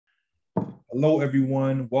Hello,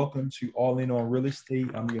 everyone. Welcome to All In on Real Estate.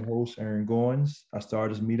 I'm your host, Aaron Goins. I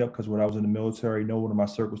started this meetup because when I was in the military, no one in my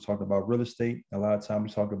circles talked about real estate. A lot of times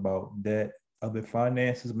we talk about debt, other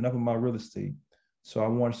finances, but nothing about real estate. So I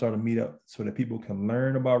want to start a meetup so that people can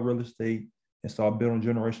learn about real estate and start building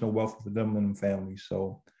generational wealth for them and their families.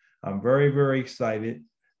 So I'm very, very excited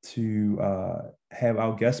to have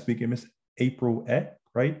our guest speaker, Miss April Eick,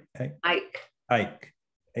 right? Eick.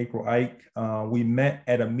 April Eick. We met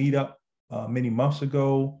at a meetup many months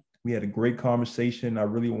ago. We had a great conversation. I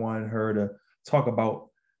really wanted her to talk about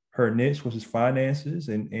her niche, which is finances,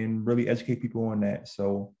 and really educate people on that.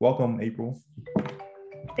 So welcome, April.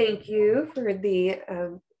 Thank you for the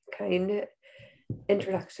kind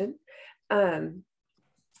introduction. I'm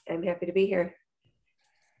happy to be here.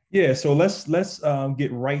 Yeah, so let's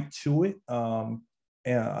get right to it.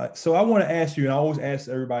 So I want to ask you, and I always ask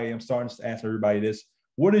everybody, I'm starting to ask everybody this.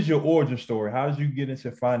 What is your origin story? How did you get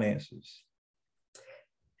into finances?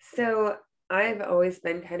 So I've always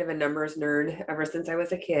been kind of a numbers nerd ever since I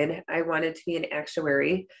was a kid. I wanted to be an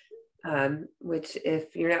actuary, which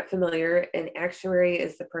if you're not familiar, an actuary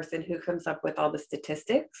is the person who comes up with all the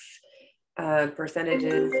statistics,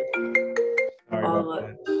 percentages, all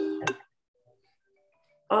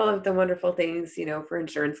of the wonderful things, for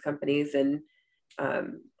insurance companies and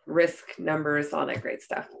risk numbers, all that great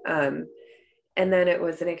stuff. And then it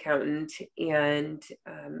was an accountant, and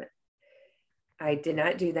I did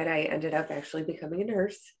not do that. I ended up actually becoming a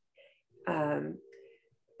nurse.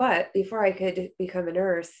 But before I could become a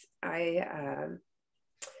nurse, I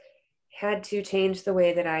had to change the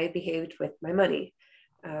way that I behaved with my money.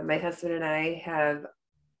 My husband and I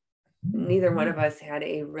neither one of us had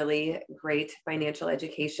a really great financial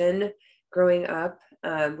education growing up.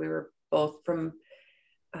 We were both from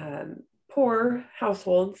poor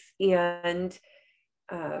households, and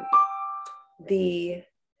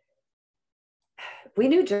we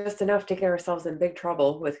knew just enough to get ourselves in big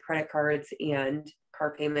trouble with credit cards and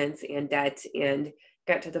car payments and debt, and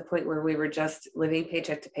got to the point where we were just living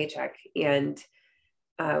paycheck to paycheck. And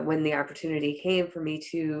when the opportunity came for me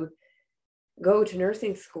to go to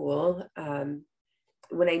nursing school,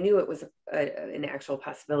 when I knew it was an actual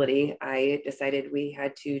possibility, I decided we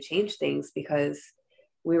had to change things because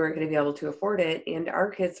we weren't going to be able to afford it. And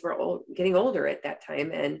our kids were getting older at that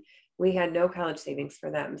time, and we had no college savings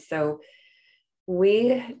for them. So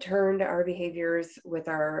we turned our behaviors with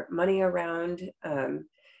our money around.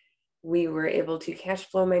 We were able to cash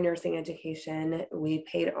flow my nursing education. We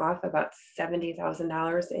paid off about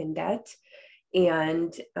 $70,000 in debt,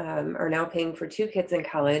 and are now paying for 2 kids in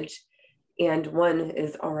college, and one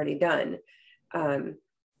is already done.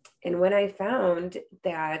 And when I found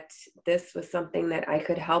that this was something that I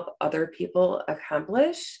could help other people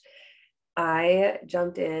accomplish, I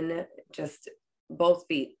jumped in just both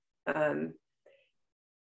feet. The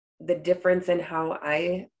difference in how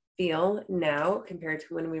I feel now compared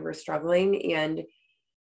to when we were struggling and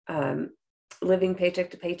living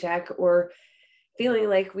paycheck to paycheck, or feeling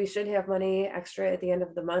like we should have money extra at the end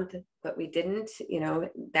of the month, but we didn't,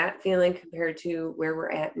 that feeling compared to where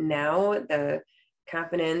we're at now, the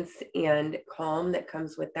confidence and calm that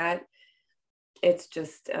comes with that, it's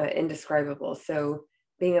just indescribable. So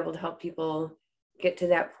being able to help people get to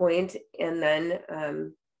that point, and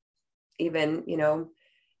then even,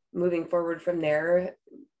 moving forward from there,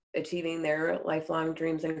 achieving their lifelong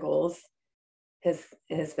dreams and goals has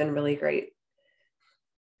been really great.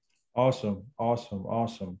 Awesome.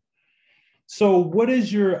 So what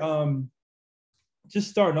is your, just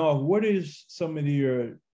starting off, what is some of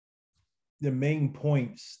the main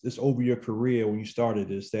points that's over your career when you started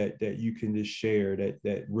this that you can just share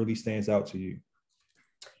that really stands out to you?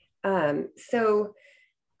 So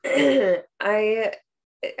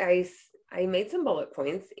I made some bullet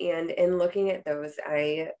points, and in looking at those,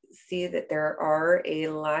 I see that there are a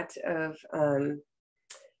lot of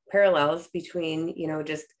parallels between,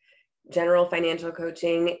 just general financial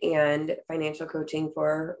coaching and financial coaching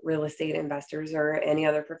for real estate investors or any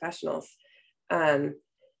other professionals.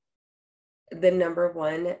 The number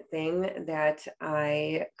one thing that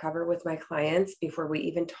I cover with my clients before we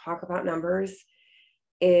even talk about numbers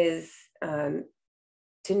is to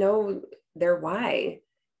know their why,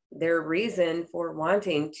 their reason for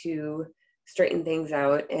wanting to straighten things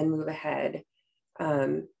out and move ahead.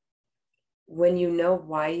 When you know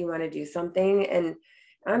why you want to do something, and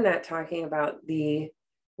I'm not talking about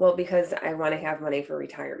because I want to have money for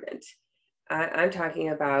retirement. I'm talking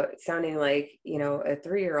about sounding like, a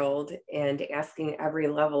 3-year-old and asking every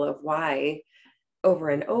level of why over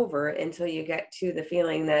and over until you get to the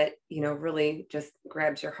feeling that, really just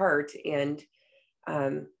grabs your heart. And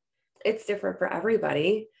it's different for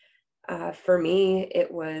everybody. For me,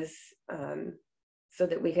 it was so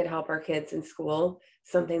that we could help our kids in school,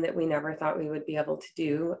 something that we never thought we would be able to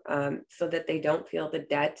do, so that they don't feel the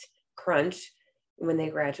debt crunch when they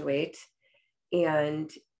graduate. And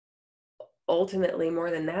ultimately, more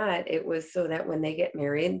than that, it was so that when they get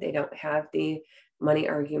married, they don't have the money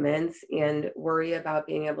arguments and worry about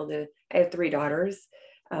being able to. I have 3 daughters.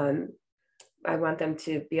 I want them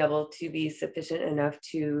to be able to be sufficient enough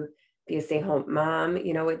to be a stay-home mom.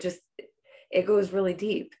 It goes really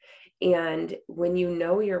deep. And when you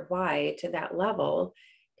know your why to that level,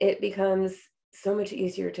 it becomes so much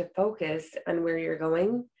easier to focus on where you're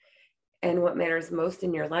going and what matters most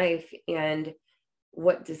in your life and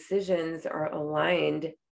what decisions are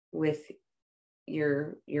aligned with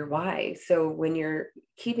your why. So when you're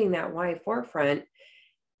keeping that why forefront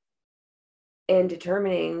and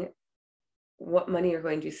determining what money you're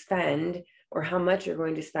going to spend or how much you're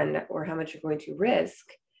going to spend or how much you're going to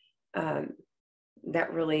risk,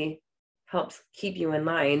 that really helps keep you in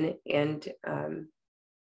line and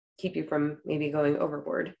keep you from maybe going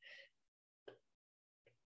overboard.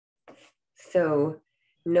 So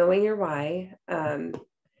knowing your why,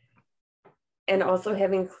 and also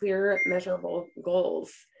having clear, measurable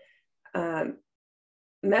goals.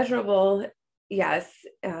 Measurable, yes,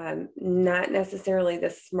 not necessarily the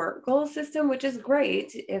SMART goal system, which is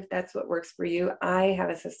great if that's what works for you. I have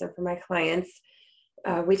a system for my clients.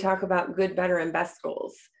 We talk about good, better, and best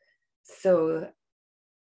goals. So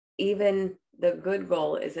even the good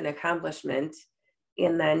goal is an accomplishment,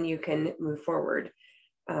 and then you can move forward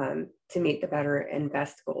to meet the better and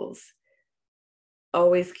best goals.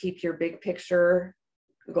 Always keep your big picture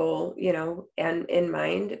goal, and in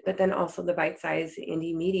mind, but then also the bite-sized and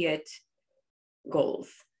immediate goals.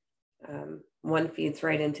 One feeds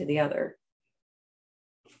right into the other.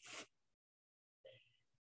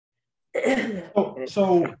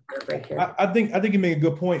 So I think you make a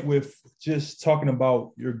good point with just talking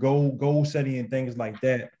about your goal setting and things like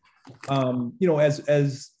that.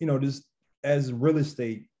 As real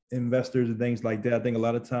estate investors and things like that, I think a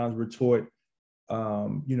lot of times we're taught,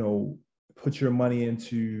 put your money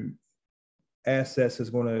into assets that's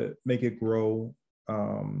going to make it grow,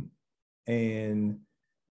 and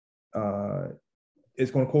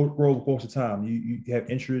it's going to grow over the course of time. You have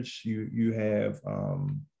interest, you have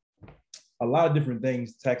a lot of different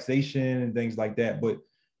things, taxation and things like that. But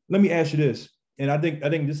let me ask you this, and I think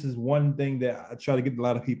this is one thing that I try to get to a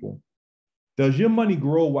lot of people. Does your money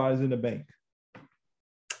grow while it's in the bank?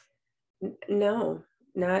 No,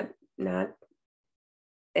 not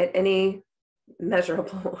at any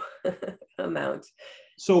measurable amount.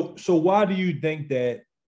 So why do you think that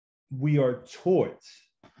we are taught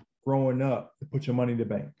growing up to put your money in the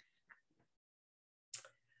bank?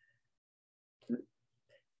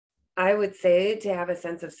 I would say to have a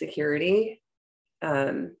sense of security.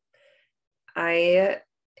 I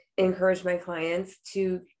encourage my clients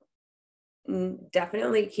to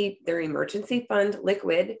definitely keep their emergency fund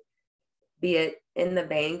liquid, be it in the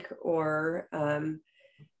bank or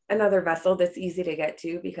another vessel that's easy to get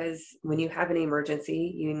to, because when you have an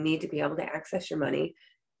emergency, you need to be able to access your money.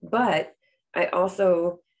 But I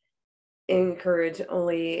also encourage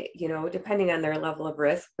only, depending on their level of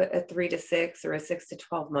risk, but a 3 to 6 or a 6 to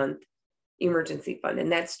 12 month emergency fund.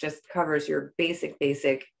 And that's just covers your basic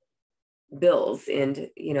bills and,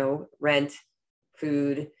 rent,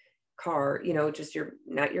 food, car, just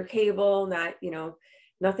not your cable, not,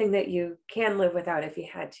 nothing that you can live without if you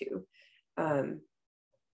had to.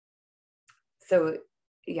 So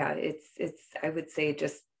yeah, it's, I would say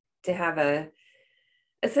just to have a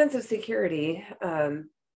sense of security,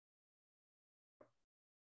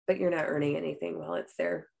 but you're not earning anything while it's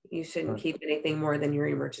there. You shouldn't keep anything more than your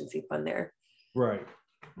emergency fund there. Right.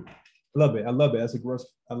 Love it. I love it. That's a gross.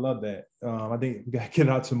 I love that. I think we got to get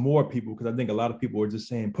out to more people, because I think a lot of people are just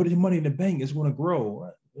saying, put your money in the bank, it's going to grow.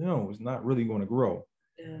 No, it's not really going to grow.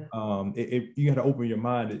 Yeah. You got to open your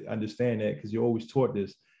mind to understand that, because you're always taught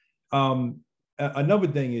this. Another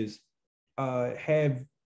thing is, I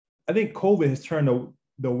think COVID has turned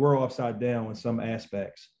the world upside down in some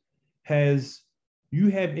aspects. Is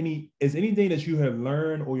anything that you have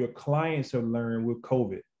learned or your clients have learned with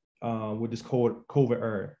COVID, with this COVID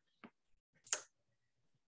era?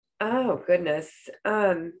 Oh, goodness.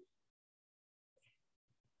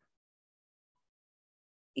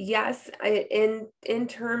 Yes, in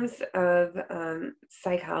terms of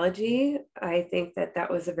psychology, I think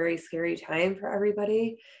that was a very scary time for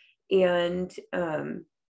everybody. And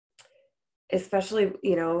especially,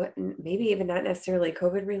 maybe even not necessarily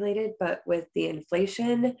COVID related, but with the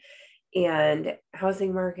inflation and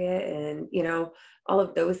housing market and, all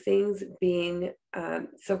of those things being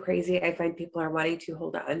so crazy, I find people are wanting to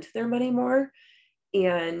hold on to their money more.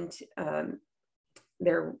 And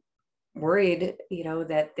they're worried,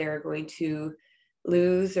 that they're going to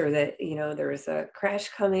lose, or that, there's a crash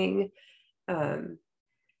coming.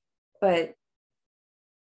 But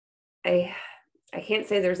I can't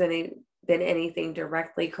say there's been anything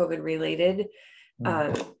directly COVID related.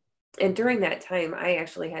 And during that time, I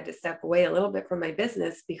actually had to step away a little bit from my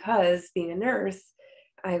business because being a nurse,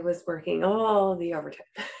 I was working all the overtime.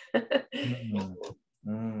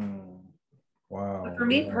 Wow. But for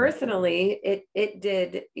me personally, it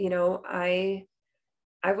did,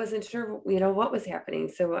 I wasn't sure, what was happening.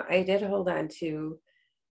 So I did hold on to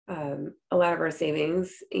a lot of our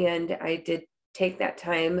savings, and I did take that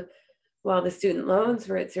time while the student loans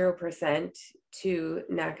were at 0% to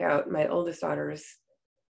knock out my oldest daughter's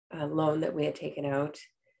loan that we had taken out.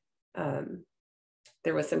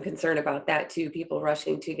 There was some concern about that too, people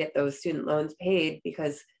rushing to get those student loans paid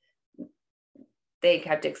because they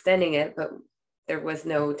kept extending it, but there was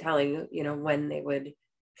no telling, when they would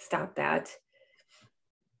stop that.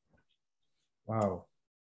 Wow.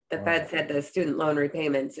 The Fed said the student loan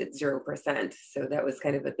repayments at 0%. So that was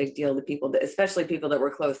kind of a big deal to people, especially people that were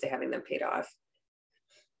close to having them paid off.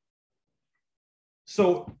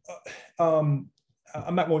 So I'm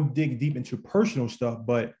not going to dig deep into personal stuff,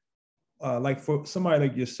 but like for somebody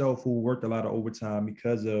like yourself who worked a lot of overtime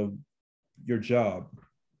because of your job,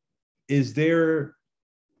 is there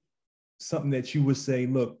something that you would say,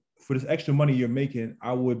 look, for this extra money you're making,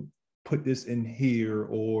 I would put this in here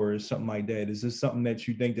or something like that? Is this something that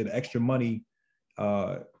you think that extra money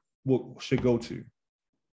should go to?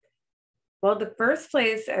 Well, the first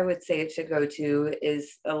place I would say it should go to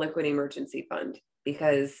is a liquid emergency fund,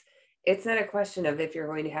 because it's not a question of if you're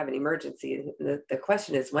going to have an emergency. The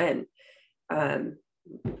question is when.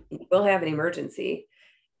 We'll have an emergency.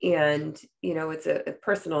 And, it's a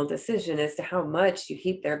personal decision as to how much you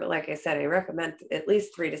keep there. But like I said, I recommend at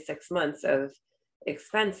least 3 to 6 months of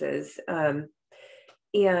expenses. And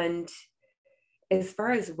as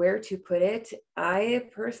far as where to put it, I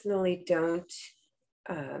personally don't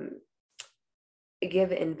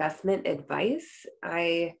give investment advice.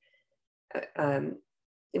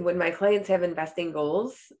 When my clients have investing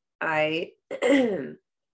goals, I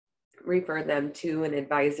refer them to an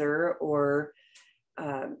advisor or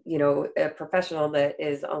a professional that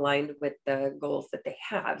is aligned with the goals that they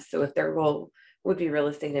have. So if their goal would be real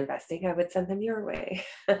estate investing, I would send them your way.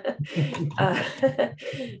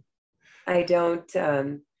 I don't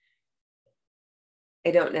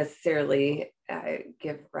necessarily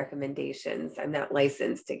give recommendations. I'm not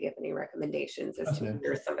licensed to give any recommendations as to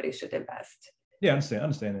where somebody should invest. Yeah, I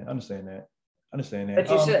understand that. But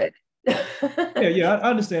you should. Yeah, I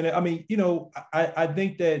understand it. I mean, I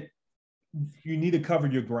think that you need to cover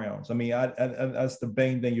your grounds. I mean, that's the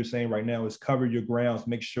main thing you're saying right now is cover your grounds,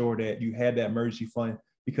 make sure that you have that emergency fund,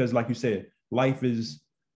 because like you said, life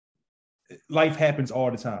happens all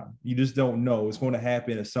the time. You just don't know. It's going to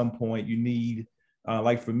happen at some point. You need,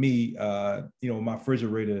 like for me, my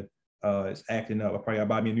refrigerator is acting up. I probably gotta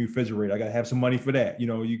buy me a new refrigerator. I got to have some money for that.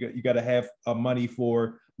 You got to have money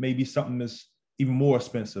for maybe something that's even more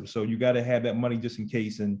expensive. So you got to have that money just in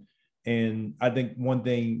case. And I think one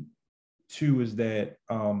thing too is that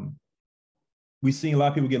we've seen a lot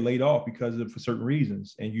of people get laid off for certain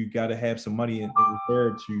reasons, and you got to have some money in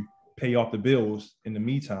reserve to pay off the bills in the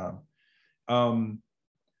meantime.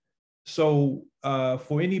 So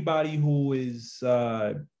for anybody who is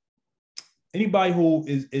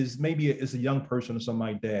maybe is a young person or something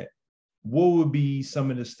like that, what would be some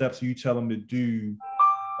of the steps you tell them to do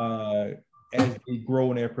as they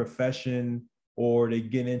grow in their profession, or they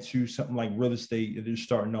get into something like real estate that they're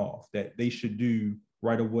starting off, that they should do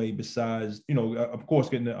right away besides, of course,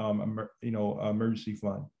 getting the, emergency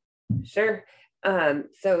fund? Sure.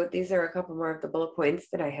 So these are a couple more of the bullet points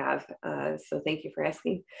that I have. So thank you for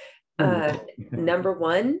asking. Number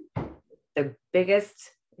one, the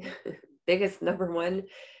biggest number one,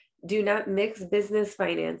 do not mix business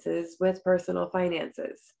finances with personal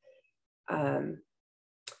finances.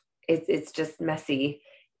 It's just messy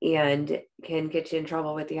and can get you in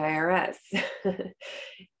trouble with the IRS.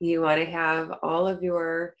 You want to have all of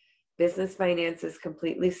your business finances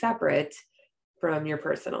completely separate from your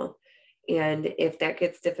personal. And if that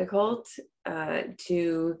gets difficult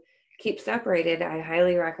to keep separated, I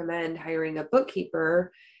highly recommend hiring a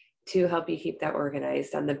bookkeeper to help you keep that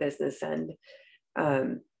organized on the business end.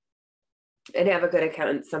 And have a good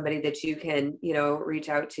accountant, somebody that you can, reach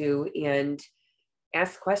out to and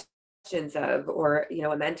ask questions of, or,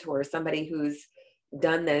 a mentor, somebody who's,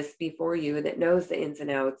 done this before you and that knows the ins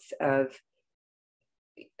and outs of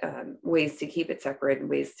ways to keep it separate and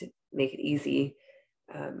ways to make it easy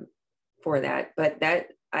for that. But that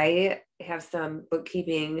I have some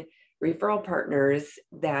bookkeeping referral partners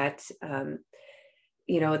that,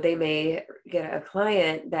 they may get a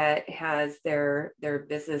client that has their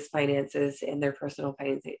business finances and their personal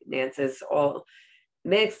finances all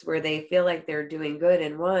mixed, where they feel like they're doing good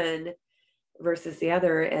in one versus the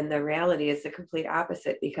other. And the reality is the complete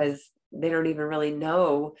opposite, because they don't even really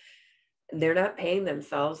know. They're not paying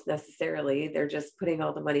themselves necessarily. They're just putting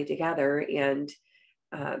all the money together, and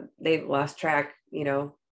they've lost track,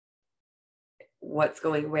 what's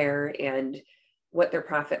going where and what their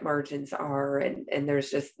profit margins are. And there's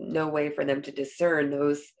just no way for them to discern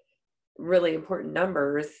those really important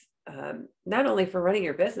numbers, not only for running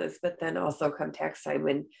your business, but then also come tax time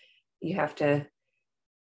when you have to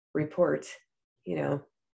report,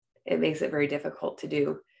 it makes it very difficult to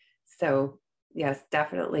do. So yes,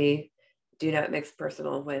 definitely do not mix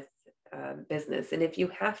personal with business. And if you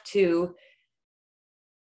have to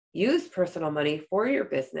use personal money for your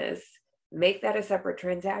business, make that a separate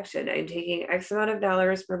transaction. I'm taking X amount of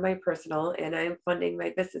dollars from my personal and I'm funding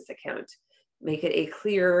my business account. Make it a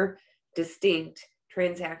clear, distinct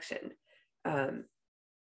transaction, a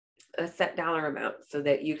set dollar amount, so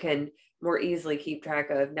that you can more easily keep track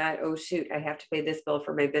of, not, oh shoot, I have to pay this bill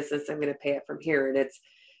for my business, I'm going to pay it from here and it's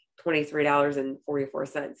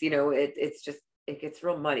 $23.44. It's just, it gets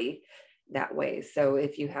real muddy that way. So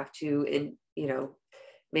if you have to,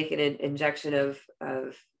 make an injection of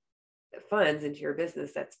funds into your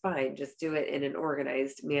business, that's fine. Just do it in an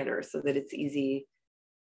organized manner so that it's easy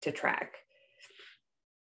to track.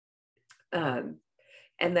 And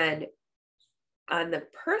then on the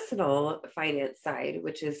personal finance side,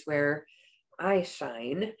 which is where I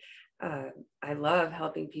shine, I love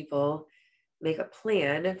helping people make a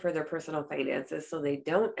plan for their personal finances so they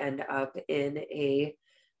don't end up in a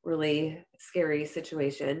really scary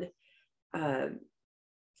situation.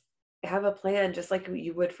 Have a plan, just like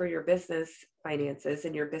you would for your business finances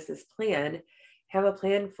and your business plan. Have a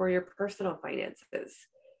plan for your personal finances.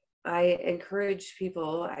 I encourage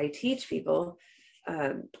people, I teach people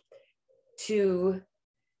to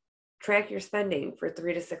track your spending for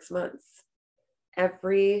 3 to 6 months.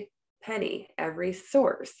 Every penny, every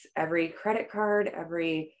source, every credit card,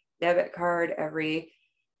 every debit card, every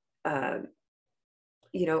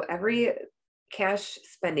every cash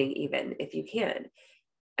spending, even if you can.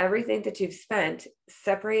 Everything that you've spent,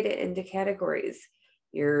 separate it into categories.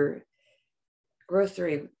 Your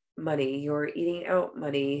grocery money, your eating out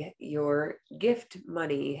money, your gift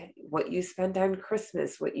money, what you spent on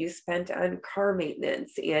Christmas, what you spent on car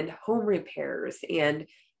maintenance and home repairs and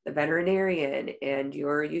the veterinarian and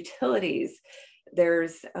your utilities.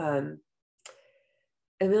 There's a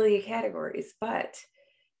million categories, but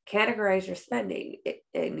categorize your spending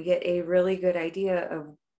and get a really good idea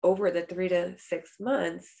of, over the 3 to 6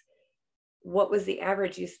 months, what was the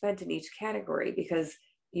average you spent in each category? Because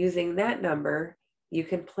using that number, you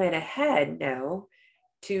can plan ahead now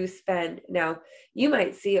to spend. Now, you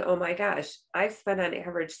might see, oh my gosh, I've spent on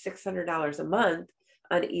average $600 a month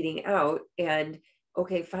on eating out. And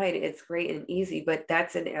okay, fine, it's great and easy, but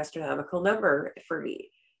that's an astronomical number for me.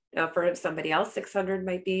 Now, for somebody else, 600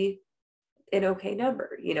 might be an okay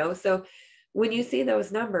number, So when you see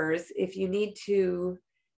those numbers, if you need to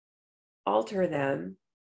alter them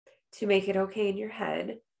to make it okay in your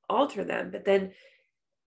head, alter them, but then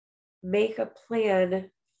make a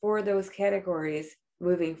plan for those categories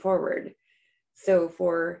moving forward. So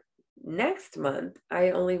for next month,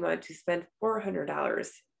 I only want to spend $400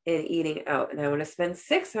 in eating out, and I want to spend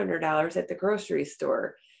 $600 at the grocery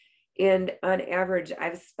store. And on average,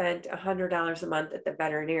 I've spent $100 a month at the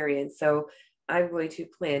veterinarian. So I'm going to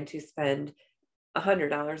plan to spend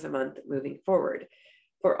 $100 a month moving forward.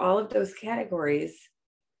 For all of those categories,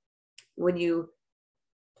 when you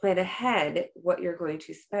plan ahead what you're going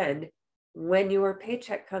to spend, when your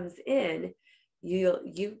paycheck comes in,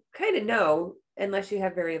 you kind of know, unless you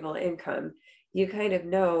have variable income, you kind of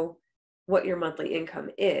know what your monthly income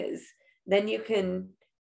is. Then you can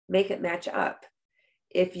make it match up.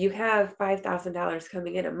 If you have $5,000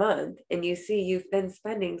 coming in a month and you see you've been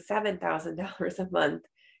spending $7,000 a month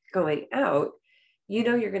going out,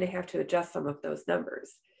 you're going to have to adjust some of those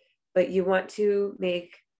numbers. But you want to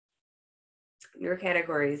make your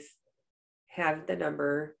categories have the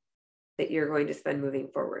number that you're going to spend moving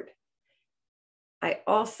forward. I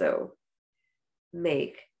also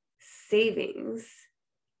make savings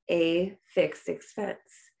a fixed expense.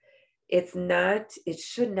 It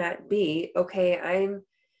should not be, okay, I'm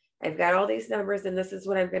I've got all these numbers and this is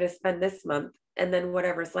what I'm going to spend this month. And then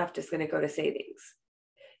whatever's left is going to go to savings.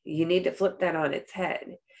 You need to flip that on its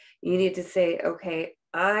head. You need to say, okay,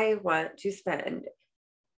 I want to save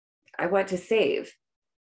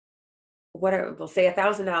we'll say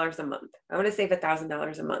 $1,000 a month. I want to save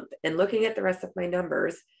 $1,000 a month. And looking at the rest of my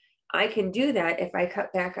numbers, I can do that if I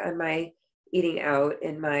cut back on my eating out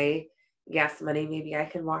and my gas money. Maybe I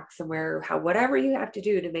can walk somewhere, whatever you have to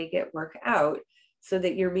do to make it work out so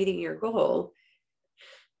that you're meeting your goal.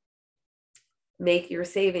 Make your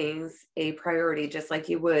savings a priority, just like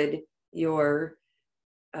you would your,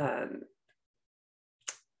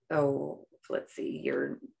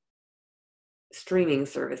 your streaming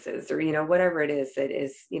services, or, whatever it is that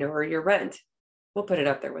is, or your rent. We'll put it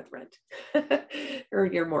up there with rent or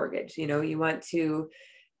your mortgage. You want to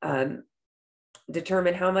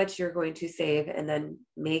determine how much you're going to save and then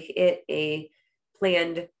make it a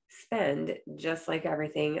planned spend, just like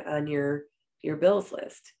everything on your bills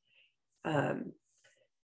list.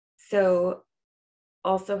 So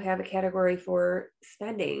also have a category for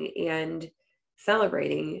spending and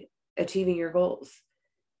celebrating achieving your goals.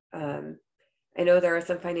 I know there are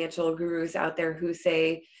some financial gurus out there who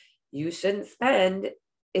say you shouldn't spend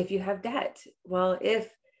if you have debt. Well, if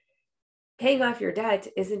paying off your debt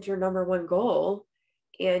isn't your number one goal,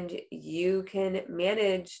 and you can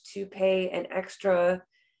manage to pay an extra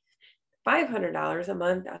 $500 a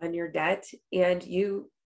month on your debt, and you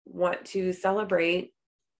want to celebrate,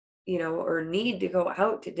 or need to go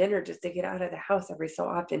out to dinner just to get out of the house every so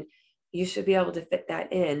often, you should be able to fit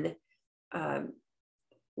that in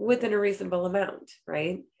within a reasonable amount,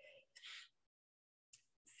 right?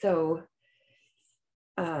 So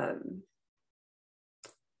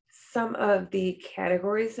some of the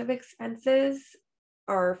categories of expenses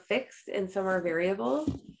are fixed and some are variable.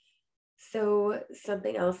 So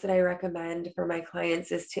something else that I recommend for my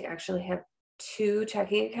clients is to actually have 2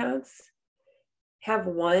 checking accounts. Have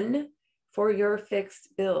one for your fixed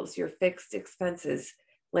bills, your fixed expenses,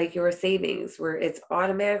 like your savings, where it's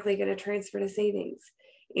automatically going to transfer to savings,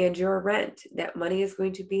 and your rent, that money is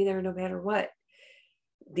going to be there no matter what.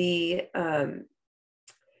 The,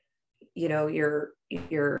 your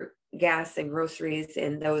gas and groceries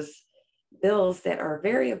and those bills that are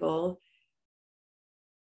variable,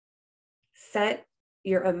 set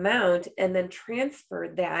your amount and then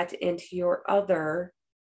transfer that into your other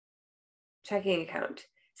checking account.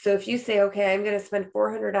 So if you say, okay, I'm going to spend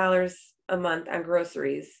 $400 a month on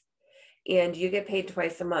groceries, and you get paid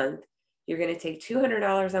twice a month, you're going to take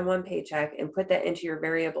 $200 on one paycheck and put that into your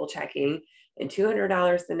variable checking, and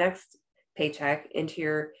 $200 the next paycheck into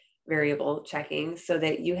your variable checking, so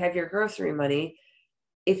that you have your grocery money.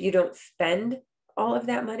 If you don't spend all of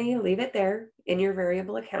that money, leave it there in your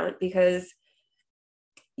variable account, because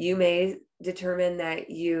you may determine that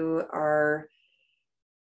you are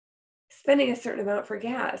spending a certain amount for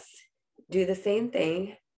gas. Do the same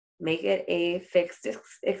thing, make it a fixed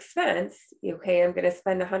expense. Okay, I'm going to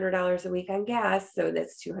spend $100 a week on gas, so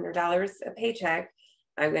that's $200 a paycheck.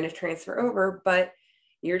 I'm going to transfer over, but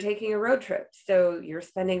you're taking a road trip, so you're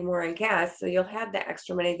spending more on gas, so you'll have that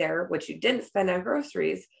extra money there, which you didn't spend on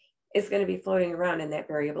groceries, is going to be floating around in that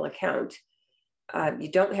variable account.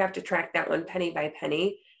 You don't have to track that one penny by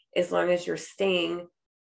penny, as long as you're staying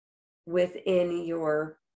within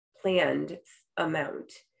your planned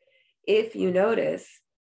amount. If you notice,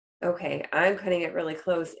 okay, I'm cutting it really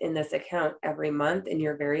close in this account every month in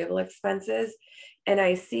your variable expenses, and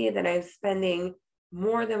I see that I'm spending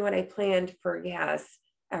more than what I planned for gas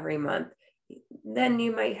every month, then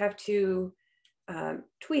you might have to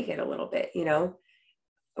tweak it a little bit,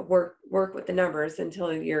 work with the numbers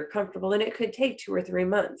until you're comfortable, and it could take 2 or 3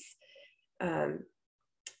 months. And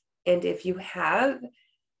if you have,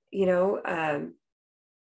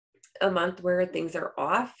 a month where things are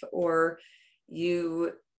off, or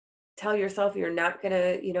you tell yourself you're not going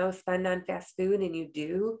to, spend on fast food, and you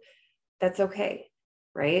do, that's okay,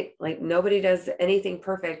 right? Like, nobody does anything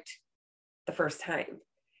perfect the first time.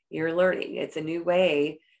 You're learning. It's a new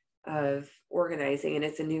way of organizing, and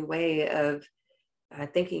it's a new way of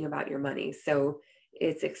thinking about your money. So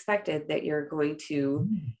it's expected that you're going to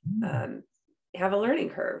have a learning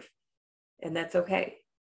curve, and that's okay.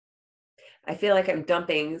 I feel like I'm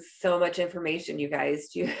dumping so much information, you guys.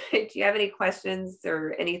 Do you have any questions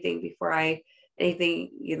or anything anything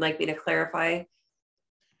you'd like me to clarify?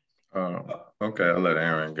 Okay, I'll let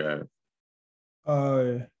Aaron go.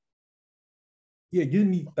 Yeah, give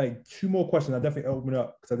me like 2 more questions. I definitely open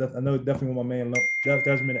up, because I know definitely want my man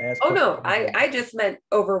Desmond to ask. Oh no, I just meant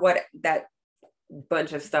over what that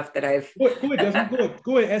bunch of stuff that I've. Go ahead, Desmond.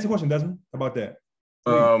 Go ahead, ask a question, Desmond, about that.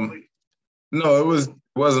 No,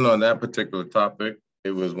 wasn't on that particular topic.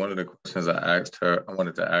 It was one of the questions I asked her. I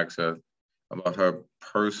wanted to ask her about her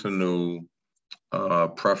personal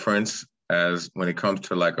preference as when it comes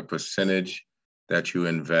to like a percentage that you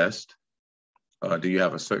invest. Do you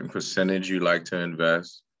have a certain percentage you like to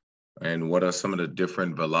invest? And what are some of the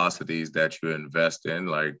different velocities that you invest in?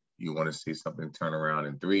 Like you want to see something turn around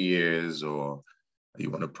in 3 years, or you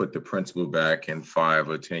want to put the principal back in 5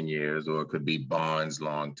 or 10 years, or it could be bonds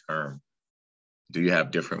long term. Do you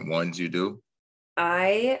have different ones you do?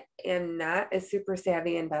 I am not a super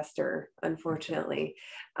savvy investor, unfortunately.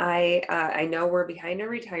 I know we're behind our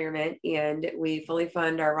retirement and we fully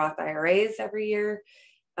fund our Roth IRAs every year.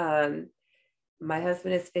 My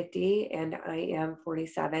husband is 50 and I am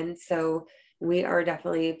 47. So we are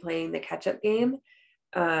definitely playing the catch-up game.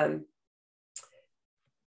 I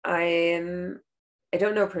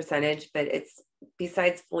don't know percentage, but it's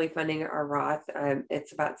besides fully funding our Roth,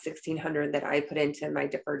 it's about 1,600 that I put into my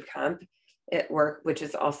deferred comp at work, which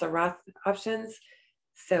is also Roth options.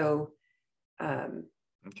 So,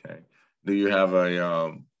 okay. Do you have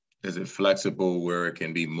is it flexible where it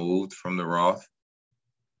can be moved from the Roth?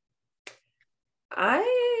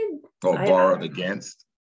 Or borrowed against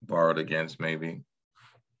maybe?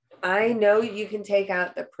 I know you can take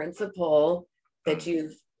out the principal that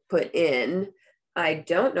you've put in. I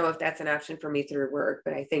don't know if that's an option for me through work,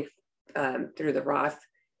 but I think through the Roth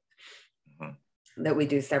that we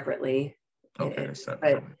do separately. Okay,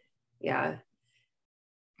 separately. But yeah.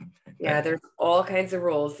 Okay, yeah, there's all kinds of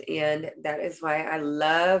rules. And that is why I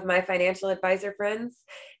love my financial advisor friends.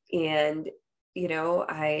 And, you know,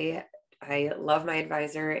 I love my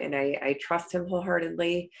advisor and I trust him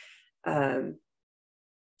wholeheartedly.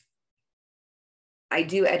 I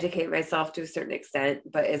do educate myself to a certain extent,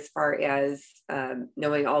 but as far as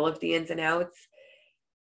knowing all of the ins and outs,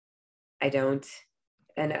 I don't.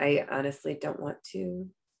 And I honestly don't want to.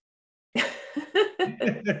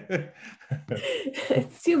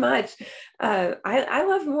 It's too much. I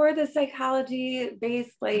love more the psychology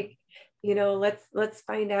based, like, you know, let's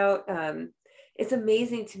find out. It's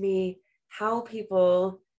amazing to me how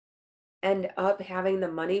people end up having the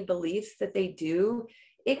money beliefs that they do.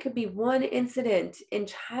 It could be one incident in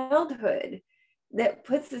childhood that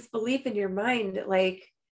puts this belief in your mind, like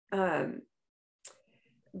that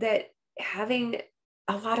having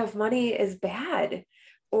a lot of money is bad,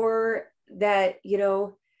 or that, you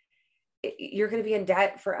know, you're going to be in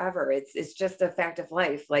debt forever. It's just a fact of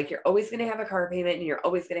life. Like you're always going to have a car payment and you're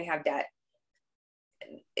always going to have debt.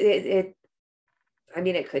 I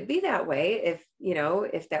mean, it could be that way if, you know,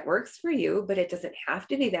 if that works for you, but it doesn't have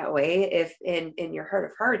to be that way. If in your heart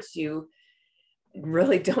of hearts, you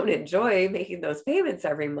really don't enjoy making those payments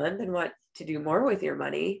every month and want to do more with your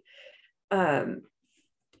money.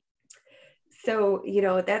 So, you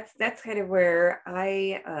know, that's kind of where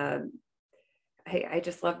I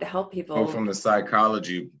just love to help people. Well, from the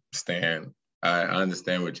psychology stand, I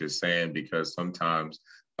understand what you're saying, because sometimes,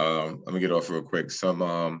 let me get off real quick.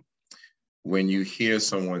 When you hear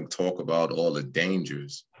someone talk about all the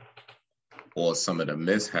dangers or some of the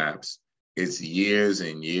mishaps, it's years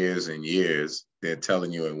and years and years. They're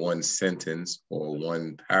telling you in one sentence or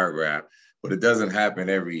one paragraph, but it doesn't happen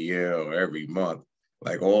every year or every month.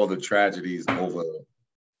 Like all the tragedies over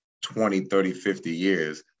 20, 30, 50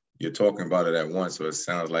 years, you're talking about it at once. So it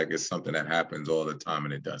sounds like it's something that happens all the time,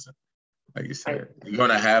 and it doesn't. Like you said, you're going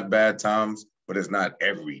to have bad times, but it's not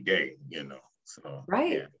every day, you know. So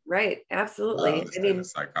right. Absolutely. I understand the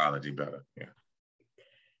psychology better. Yeah.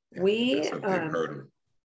 That's a big hurdle.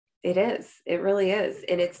 It is. It really is.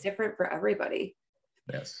 And it's different for everybody.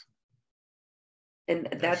 Yes. And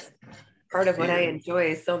that's part of what I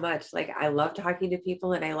enjoy so much. Like I love talking to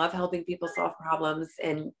people and I love helping people solve problems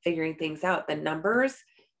and figuring things out. The numbers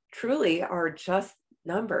truly are just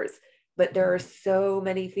numbers, but there are so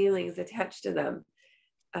many feelings attached to them.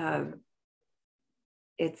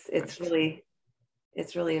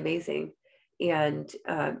 It's really amazing. And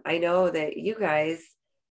I know that you guys,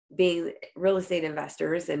 being real estate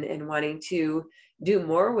investors and wanting to do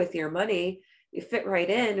more with your money, you fit right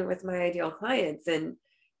in with my ideal clients. And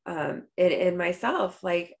myself,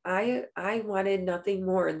 like I wanted nothing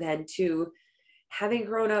more than to, having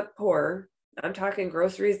grown up poor, I'm talking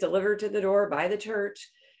groceries delivered to the door by the church.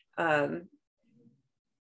 I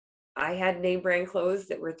had name brand clothes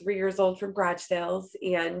that were 3 years old from garage sales,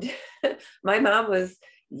 and my mom was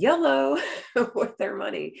yellow with their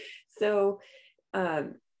money. So,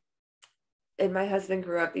 and my husband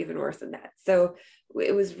grew up even worse than that. So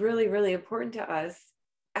it was really, really important to us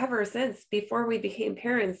ever since before we became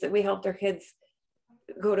parents that we helped our kids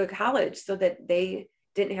go to college so that they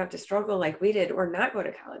didn't have to struggle like we did or not go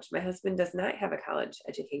to college. My husband does not have a college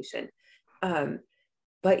education.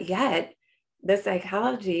 But yet the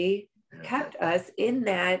psychology kept us in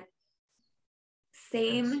that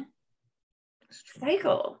same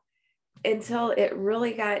cycle until it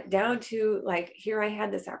really got down to like, here I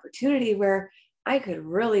had this opportunity where I could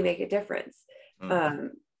really make a difference,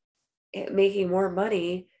 making more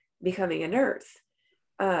money, becoming a nurse,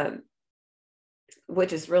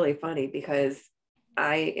 which is really funny because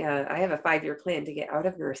I have a 5-year plan to get out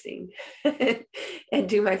of nursing and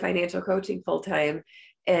do my financial coaching full time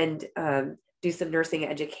and do some nursing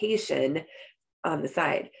education on the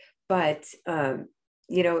side. But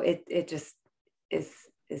it just is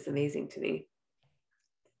amazing to me.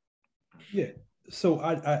 Yeah. So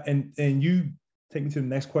and you take me to the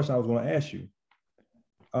next question I was going to ask you.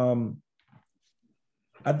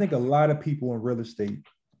 I think a lot of people in real estate,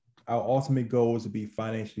 our ultimate goal is to be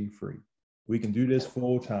financially free. We can do this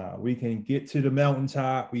full time. We can get to the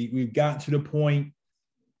mountaintop. We've gotten to the point,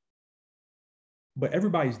 but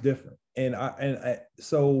everybody's different.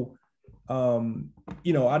 So I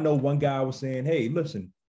know one guy was saying, hey,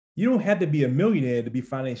 listen, you don't have to be a millionaire to be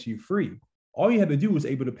financially free. All you have to do is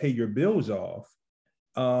able to pay your bills off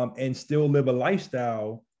and still live a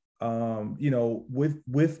lifestyle,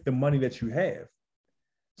 with the money that you have.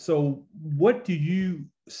 So what do you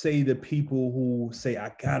say to people who say,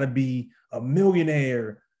 I gotta be a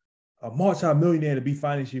millionaire, a multi-millionaire to be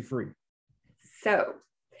financially free? So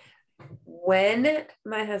when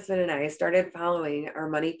my husband and I started following our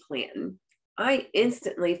money plan, I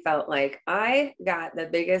instantly felt like I got the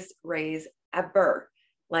biggest raise ever.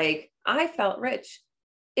 Like I felt rich.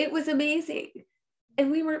 It was amazing.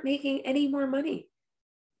 And we weren't making any more money.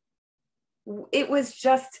 It was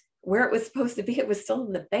just where it was supposed to be. It was still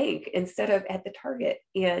in the bank instead of at the Target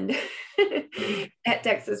and at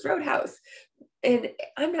Texas Roadhouse. And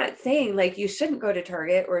I'm not saying like you shouldn't go to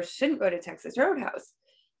Target or shouldn't go to Texas Roadhouse,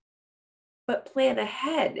 but plan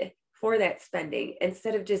ahead for that spending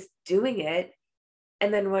instead of just doing it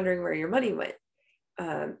and then wondering where your money went.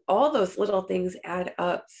 All those little things add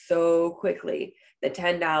up so quickly. The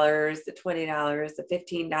 $10, the $20, the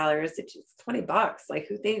 $15, it's $20. Like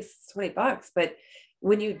who thinks it's $20? But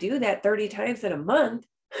when you do that 30 times in a month,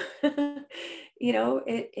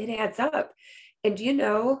 it adds up. And do you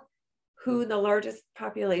know who the largest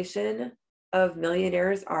population of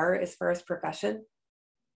millionaires are as far as profession?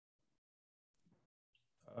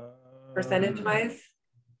 Percentage-wise?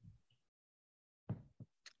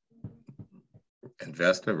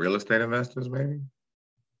 Real estate investors, maybe?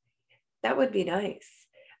 That would be nice.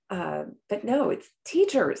 But no, it's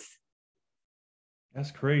teachers.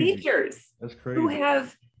 That's crazy. Teachers. That's crazy. Who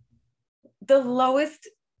have the lowest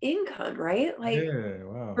income, right? Like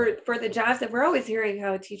wow. for the jobs that we're always hearing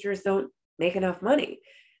how teachers don't make enough money.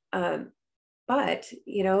 But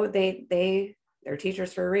they're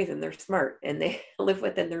teachers for a reason. They're smart and they live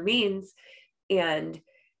within their means. And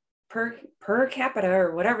per capita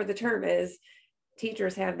or whatever the term is,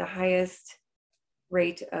 teachers have the highest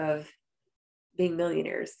rate of being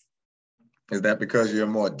millionaires. Is that because you're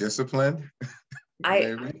more disciplined?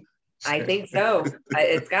 I think so.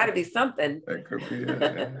 It's got to be something. That could be it.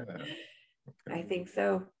 Yeah. I think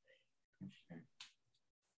so.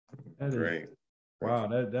 That Great. Is, wow,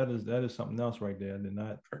 that is something else right there. I did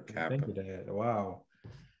not think of that. Wow.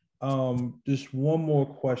 Just one more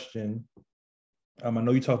question. I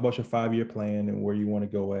know you talked about your 5-year plan and where you want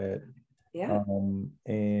to go at. Yeah.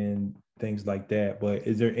 And things like that. But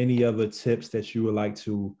is there any other tips that you would like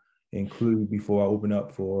to include before I open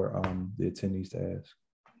up for the attendees to ask?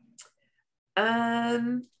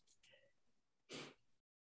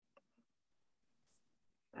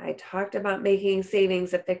 I talked about making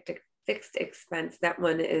savings a fixed expense. That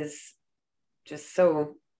one is just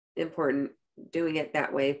so important. Doing it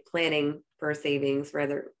that way, planning for savings,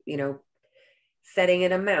 rather, setting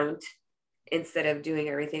an amount instead of doing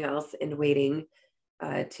everything else and waiting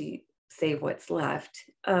to save what's left.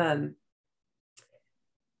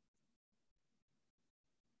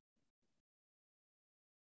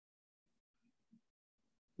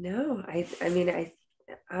 No, I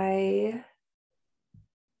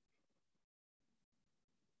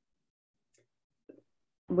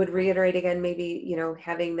would reiterate again, maybe,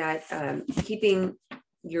 having that, keeping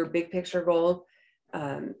your big picture goal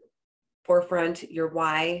forefront, your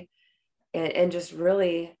why, and just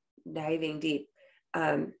really diving deep.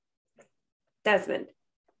 Desmond,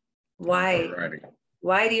 why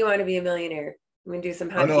do you want to be a millionaire? I'm going to do some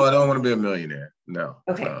I don't want to be a millionaire. No.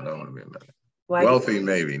 Okay. No, I don't want to be a millionaire. Why wealthy,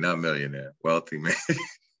 maybe, not millionaire. Wealthy, maybe.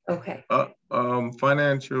 Okay.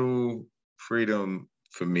 Financial freedom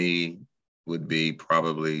for me would be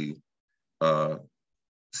probably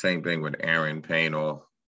same thing with Aaron, paying off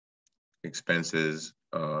expenses,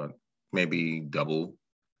 maybe double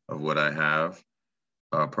of what I have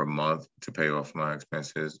per month to pay off my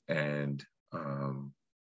expenses. And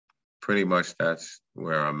pretty much that's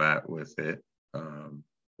where I'm at with it.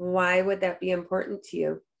 Why would that be important to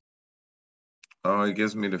you? It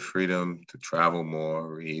gives me the freedom to travel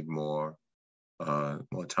more, read more,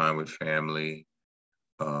 more time with family,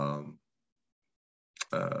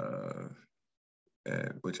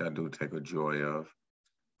 which I do take a joy of,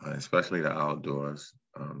 especially the outdoors.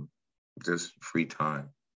 Just freeing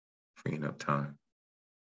up time.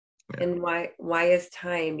 Yeah. And why is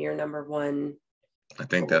time your number one? I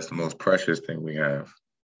think that's the most precious thing we have.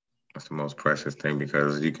 That's the most precious thing,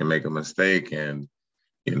 because you can make a mistake, and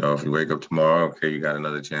if you wake up tomorrow, okay, you got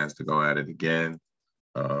another chance to go at it again.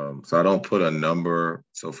 So I don't put a number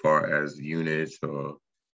so far as units or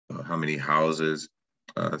how many houses.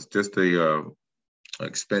 It's just the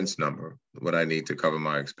expense number, what I need to cover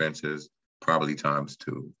my expenses, probably times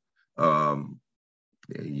two. Probably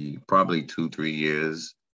 2-3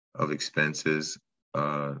 years of expenses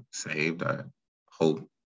saved. I hope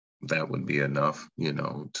that would be enough,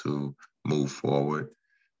 to move forward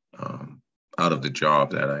out of the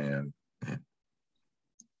job that I am in.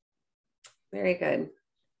 Very good.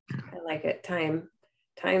 I like it. Time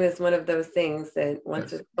is one of those things that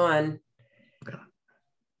once it's gone,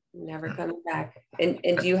 never comes back. And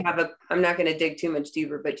do you have I'm not going to dig too much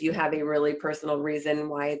deeper, but do you have a really personal reason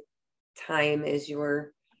why time is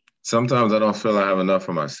your? Sometimes I don't feel I have enough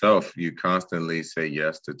for myself. You constantly say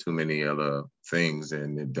yes to too many other things,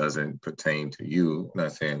 and it doesn't pertain to you. I'm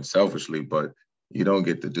not saying selfishly, but you don't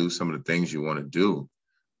get to do some of the things you want to do.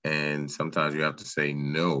 And sometimes you have to say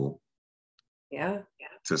no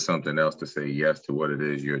to something else to say yes to what it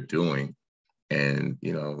is you're doing. And,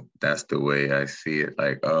 that's the way I see it.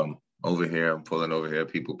 Like, over here, I'm pulling over here,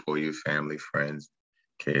 people pull you, family, friends,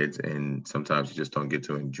 kids, and sometimes you just don't get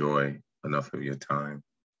to enjoy enough of your time.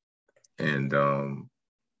 And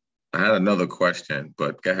I had another question,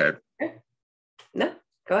 but go ahead. No,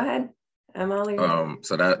 go ahead. I'm all ears.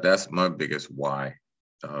 So that's my biggest why.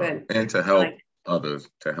 And to help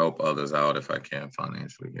others out if I can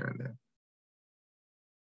financially here and there.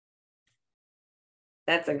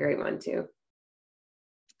 That's a great one too.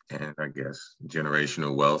 And I guess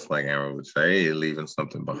generational wealth, like Aaron would say, leaving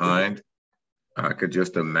something behind. I could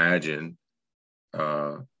just imagine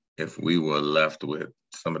if we were left with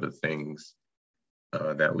some of the things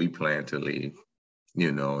that we plan to leave,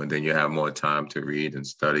 and then you have more time to read and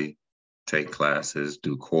study, take classes,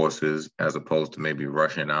 do courses, as opposed to maybe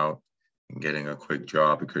rushing out and getting a quick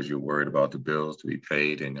job because you're worried about the bills to be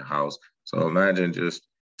paid in your house. So imagine just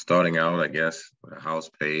starting out, I guess, with a house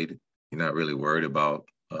paid. You're not really worried about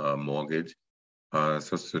mortgage. It's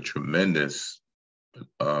just a tremendous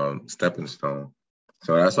stepping stone.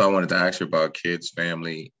 So that's why I wanted to ask you about kids,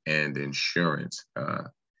 family, and insurance.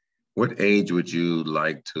 What age would you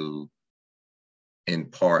like to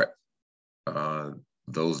impart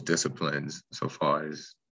those disciplines so far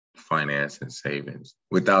as finance and savings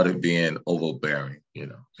without it being overbearing, I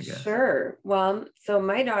guess? Sure. Well, so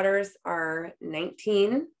my daughters are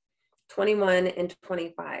 19, 21, and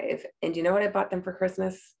 25. And do you know what I bought them for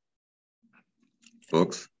Christmas?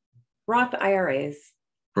 Books? Roth IRAs.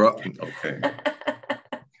 Okay.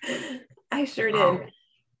 I sure did.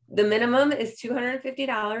 The minimum is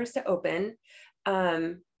 $250 to open.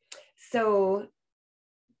 So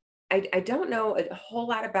I don't know a whole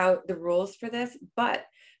lot about the rules for this, but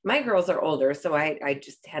my girls are older, so I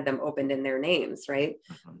just had them opened in their names, right?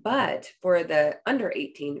 But for the under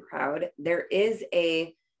 18 crowd, there is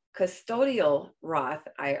a custodial Roth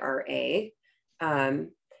IRA.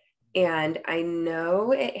 And I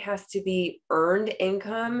know it has to be earned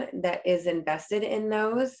income that is invested in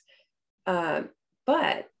those.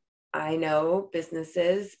 But I know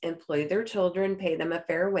businesses employ their children, pay them a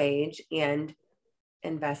fair wage, and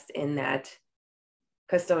invest in that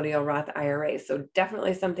custodial Roth IRA. So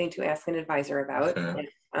definitely something to ask an advisor about. Okay.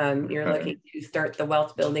 If you're looking to start the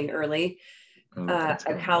wealth building early. A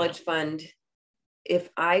college fund, if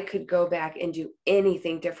I could go back and do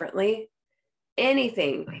anything differently,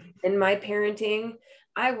 anything in my parenting,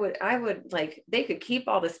 I would like, they could keep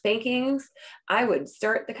all the spankings. I would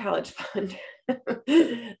start the college fund.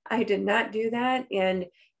 I did not do that. And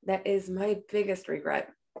that is my biggest regret,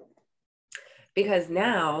 because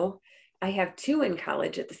now I have two in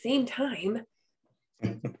college at the same time.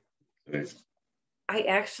 I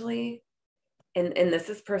actually, and this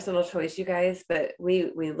is personal choice, you guys, but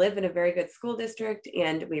we live in a very good school district,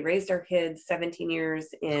 and we raised our kids 17 years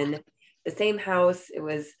in the same house. It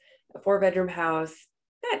was a 4-bedroom house,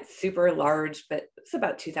 not super large, but it's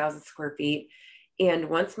about 2,000 square feet. And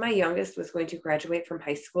once my youngest was going to graduate from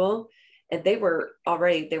high school, and they were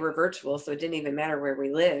virtual, so it didn't even matter where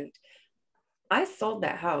we lived, I sold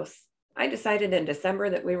that house. I decided in December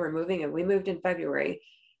that we were moving, and we moved in February.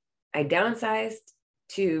 I downsized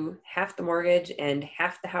to half the mortgage and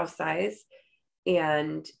half the house size.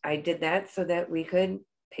 And I did that so that we could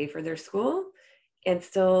pay for their school and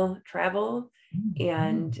still travel.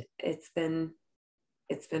 And it's been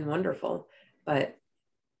wonderful. But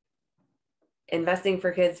investing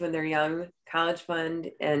for kids when they're young, college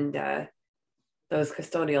fund, and those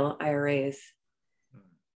custodial IRAs.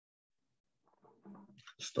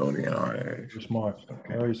 Custodian IRAs. You're smart.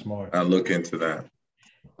 Okay. Very smart. I'll look into that.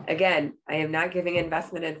 Again, I am not giving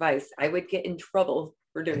investment advice. I would get in trouble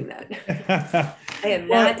for doing that. I am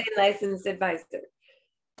not a licensed advisor.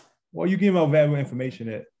 Well, you give out valuable information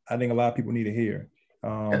that I think a lot of people need to hear.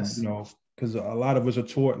 Yes. You know, because a lot of us are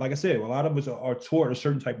taught, like I said, a lot of us are taught a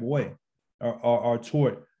certain type of way. Are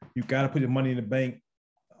taught you got to put your money in the bank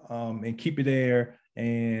and keep it there.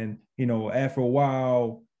 And, you know, after a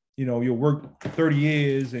while, you know, you'll work 30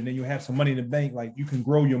 years and then you have some money in the bank. Like you can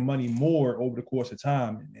grow your money more over the course of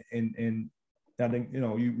time. And I think, you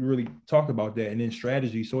know, you really talked about that and then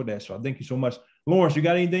strategy. So thank you so much. Lawrence, you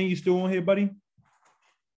got anything you still on here, buddy?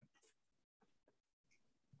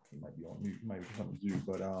 He might be on mute. You might be something to do,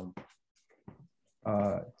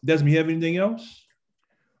 but Desmond, you have anything else?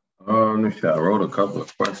 Let me see. I wrote a couple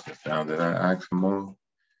of questions down. Did I ask them all?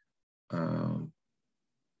 Do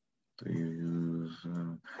you use?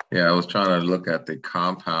 Yeah, I was trying to look at the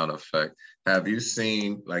compound effect. Have you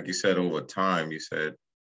seen, like you said, over time, you said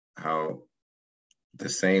how the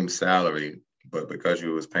same salary, but because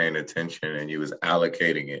you was paying attention and you was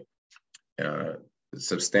allocating it,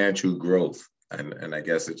 substantial growth, and I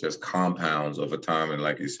guess it just compounds over time. And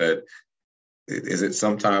like you said, is it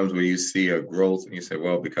sometimes where you see a growth and you say,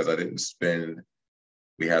 well, because I didn't spend,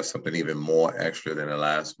 we have something even more extra than the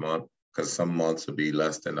last month, because some months will be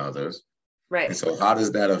less than others. Right. And so how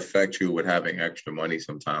does that affect you with having extra money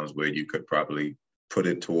sometimes where you could probably put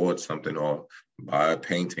it towards something or buy a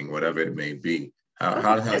painting, whatever it may be?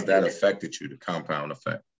 How has that affected you, the compound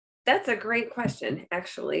effect? That's a great question,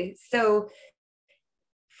 actually. So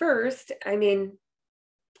first, I mean,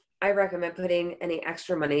 I recommend putting any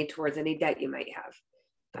extra money towards any debt you might have,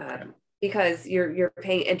 because you're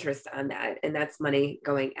paying interest on that, and that's money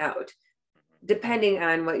going out. Depending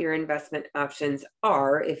on what your investment options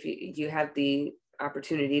are, if you have the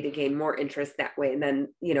opportunity to gain more interest that way, and then,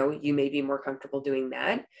 you know, you may be more comfortable doing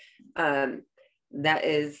that. That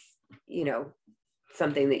is, you know,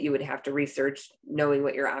 something that you would have to research, knowing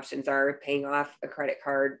what your options are, paying off a credit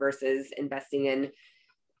card versus investing in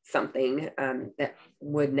something that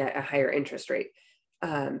would net a higher interest rate.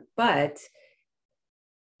 But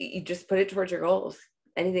you just put it towards your goals.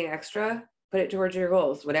 Anything extra, put it towards your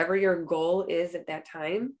goals. Whatever your goal is at that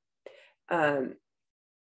time. I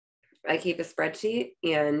keep a spreadsheet,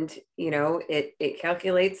 and, you know, it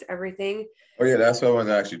calculates everything. Oh yeah, that's what I wanted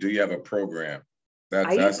to ask you. Do you have a program?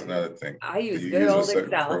 That's another thing. I use good old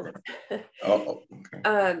Excel. Oh,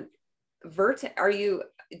 okay. Do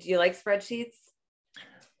you like spreadsheets?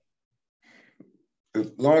 As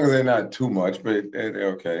long as they're not too much, but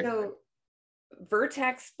they're okay. So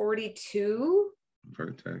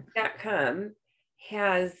Vertex42.com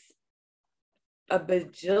has a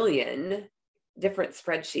bajillion different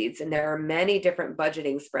spreadsheets, and there are many different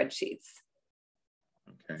budgeting spreadsheets.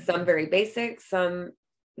 Okay. Some very basic, some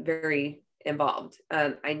very involved.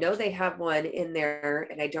 I know they have one in there,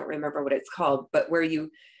 and I don't remember what it's called, but where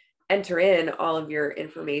you enter in all of your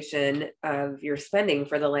information of your spending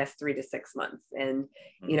for the last 3 to 6 months. And,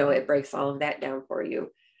 you know, it breaks all of that down for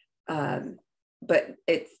you. But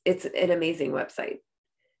it's an amazing website.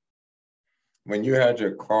 When you had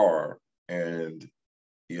your car and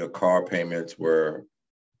your car payments were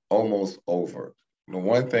almost over, the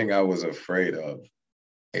one thing I was afraid of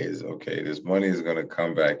is, okay, this money is going to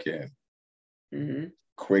come back in. Mm-hmm.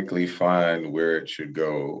 Quickly find where it should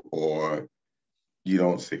go, or you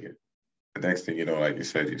don't see it. The next thing you know, like you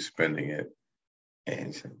said, you're spending it. And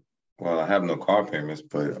you say, well, I have no car payments,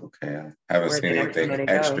 but okay, I haven't seen anything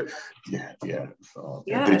extra. Yeah. So,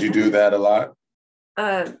 yeah. Did you do that a lot?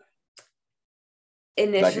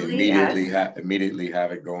 Initially, like immediately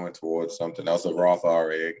have it going towards something else, a Roth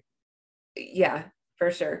IRA. Yeah,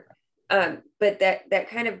 for sure. But that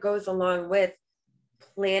kind of goes along with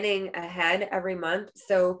planning ahead every month.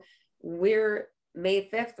 So we're May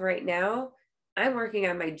 5th right now. I'm working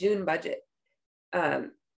on my June budget,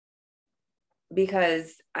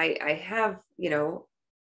 because I have, you know,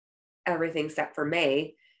 everything set for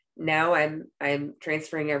May, now I'm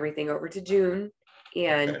transferring everything over to June,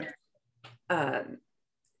 and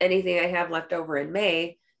anything I have left over in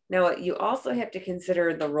May. Now, you also have to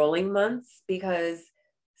consider the rolling months, because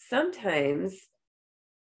sometimes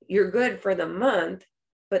you're good for the month,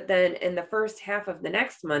 but then in the first half of the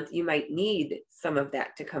next month, you might need some of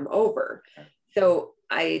that to come over. So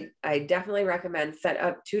I definitely recommend set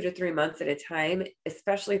up 2 to 3 months at a time,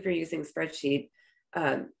 especially if you're using spreadsheet,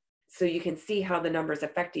 so you can see how the numbers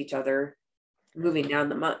affect each other moving down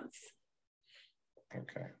the months.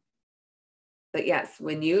 Okay. But yes,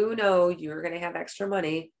 when you know you're going to have extra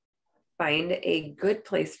money, find a good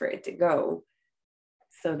place for it to go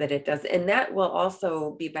so that it does. And that will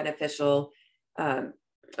also be beneficial,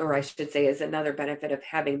 or I should say is another benefit of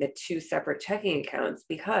having the 2 separate checking accounts,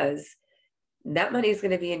 because that money is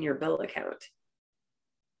going to be in your bill account.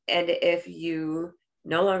 And if you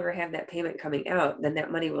no longer have that payment coming out, then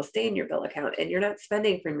that money will stay in your bill account, and you're not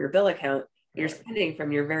spending from your bill account, you're spending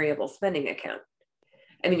from your variable spending account.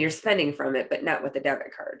 I mean, you're spending from it, but not with a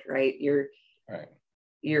debit card, right?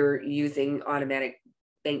 You're using automatic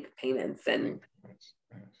bank payments, and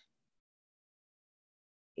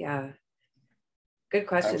yeah, good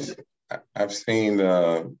question. I've seen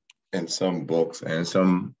in some books and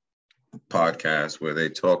some podcasts where they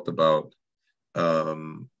talked about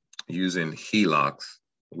using HELOCs,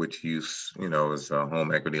 which is a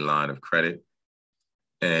home equity line of credit,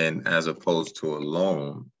 and as opposed to a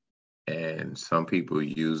loan. And some people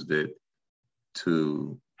used it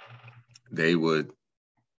they would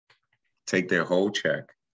take their whole check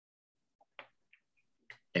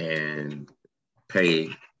and pay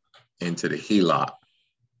into the HELOC.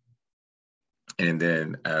 And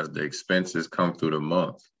then as the expenses come through the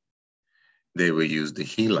month, they would use the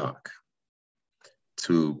HELOC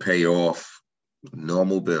to pay off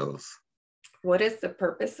normal bills. What is the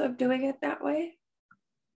purpose of doing it that way?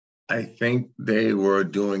 I think they were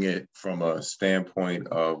doing it from a standpoint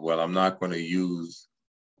of, well, I'm not going to use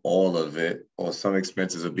all of it, or some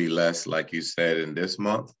expenses will be less, like you said, in this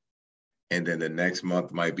month, and then the next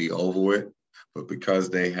month might be over it. But because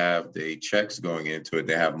they have the checks going into it,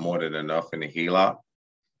 they have more than enough in the HELOC.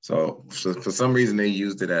 So for some reason, they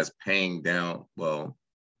used it as paying down. Well,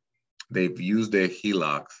 they've used their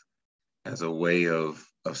HELOCs as a way of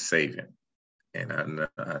saving. And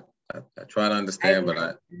I try to understand, but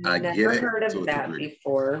I get it. Never heard of that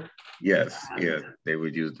before. Yes, they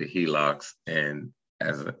would use the HELOCs, and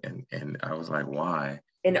I was like, why?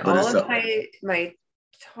 In all of my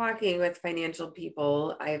talking with financial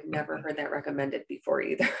people, I've never heard that recommended before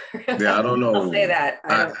either. Yeah, I don't know. I'll say that.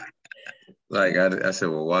 I said,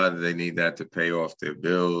 well, why do they need that to pay off their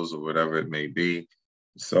bills or whatever it may be?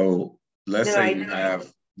 So let's say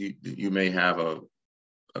you may have a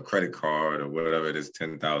credit card or whatever it is,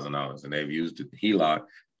 $10,000, and they've used the HELOC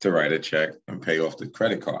to write a check and pay off the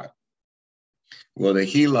credit card. Well, the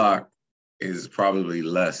HELOC is probably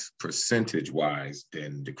less percentage-wise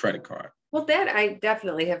than the credit card. Well, that I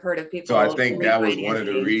definitely have heard of people. So I think that was one of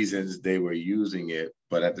the reasons they were using it.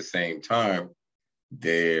 But at the same time,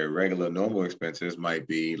 their regular normal expenses might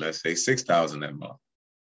be, let's say, $6,000 that month.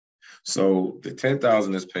 So the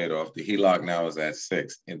 $10,000 is paid off. The HELOC now is at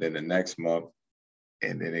 $6,000, and then the next month,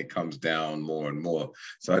 and then it comes down more and more.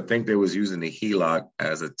 So I think they was using the HELOC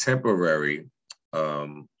as a temporary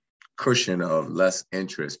cushion of less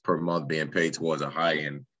interest per month being paid towards a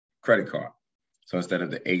high-end credit card. So instead of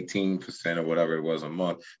the 18% or whatever it was a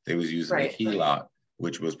month, they was using a HELOC,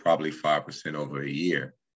 which was probably 5% over a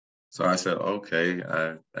year. So I said, okay,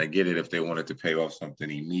 I get it if they wanted to pay off something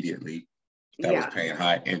immediately that was paying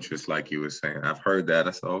high interest, like you were saying. I've heard that.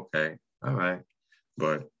 I said, okay, all right.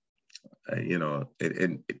 But,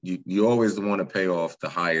 you always want to pay off the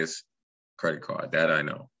highest credit card. That I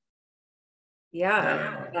know.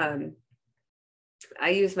 Yeah. I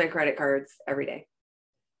use my credit cards every day,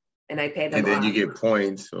 and I pay them off. And then you get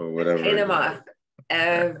points or whatever. Pay them off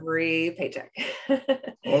every paycheck.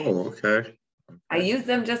 Oh, okay. I use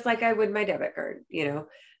them just like I would my debit card,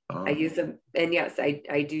 I use them, and yes,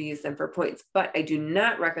 I do use them for points, but I do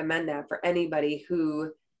not recommend that for anybody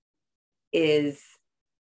who is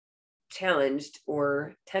challenged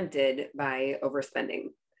or tempted by overspending.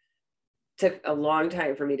 Took a long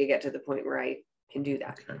time for me to get to the point where I can do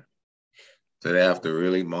that. Okay. So they have to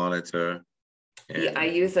really monitor. I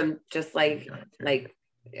use them just like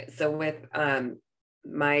so with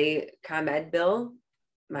my ComEd bill,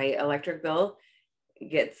 my electric bill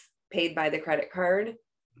gets paid by the credit card.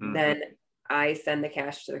 Mm-hmm. Then I send the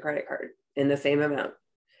cash to the credit card in the same amount.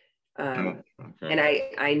 And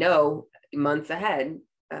I know months ahead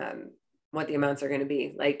what the amounts are going to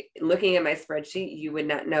be. Like looking at my spreadsheet, you would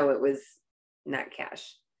not know it was not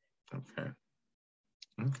cash. Okay.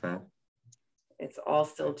 Okay. It's all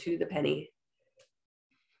still to the penny.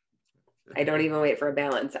 I don't even wait for a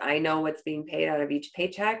balance. I know what's being paid out of each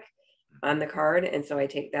paycheck on the card. And so I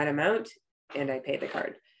take that amount and I pay the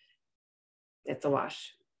card. It's a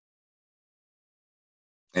wash.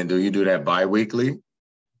 And do you do that bi-weekly?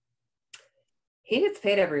 He gets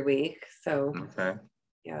paid every week. So, Okay.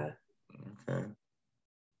 yeah. Okay.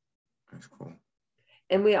 That's cool.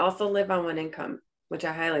 And we also live on one income, which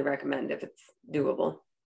I highly recommend if it's doable.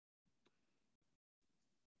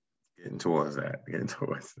 Getting towards that.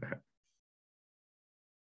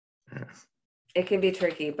 Yeah. It can be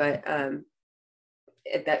tricky, but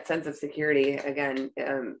that sense of security, again,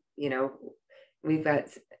 you know, we've got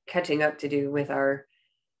catching up to do with our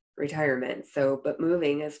retirement. So, but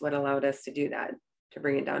moving is what allowed us to do that, to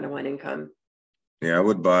bring it down to one income. Yeah, I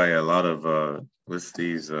would buy a lot of what's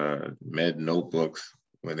these med notebooks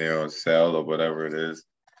when they're on sale or whatever it is,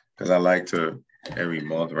 because I like to every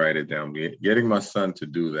month write it down. Getting my son to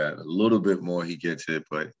do that a little bit more, he gets it,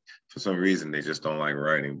 but for some reason they just don't like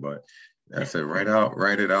writing. But I said,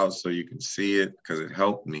 write it out so you can see it, because it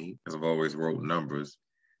helped me, because I've always wrote numbers.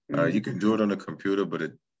 You can do it on the computer, but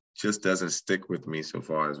it just doesn't stick with me so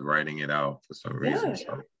far as writing it out for some reason.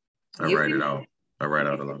 So I write it out. I write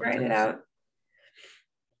out a lot of things. Write it out.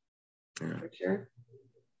 Yeah. For sure.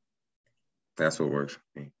 That's what works for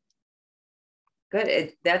me.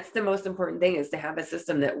 Good. That's the most important thing, is to have a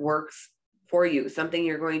system that works for you, something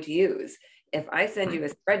you're going to use. If I send you a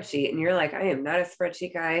spreadsheet and you're like, I am not a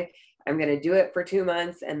spreadsheet guy, I'm going to do it for 2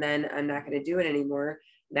 months and then I'm not going to do it anymore.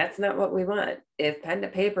 That's not what we want. If pen to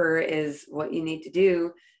paper is what you need to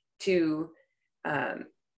do to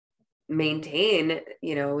maintain,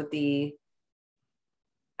 you know, the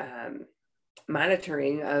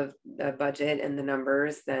monitoring of the budget and the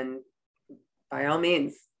numbers, then by all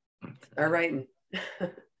means, start writing.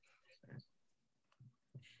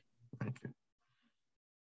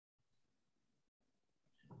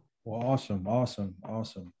 Well, awesome.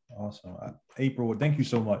 April, well, thank you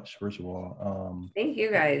so much, first of all. Thank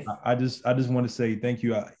you guys. I just want to say thank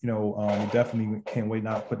you. Definitely can't wait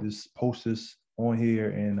now to post this on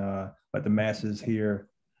here and let the masses hear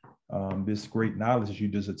this great knowledge that you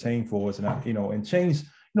just attained for us, and change,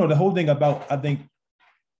 the whole thing about, I think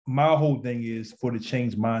my whole thing is for the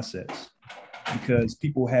change mindsets, because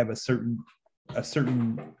people have a certain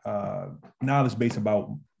knowledge base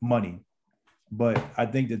about money. But I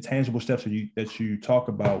think the tangible steps that you talk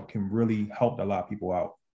about can really help a lot of people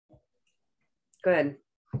out. Good.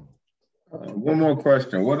 One more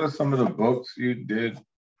question. What are some of the books you did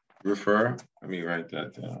refer? Let me write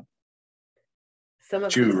that down. Some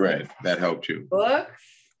of you read that helped you. Books?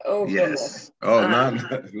 Oh, yes. Goodness. Oh,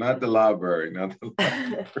 not the library. Not the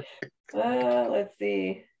library. Let's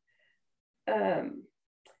see.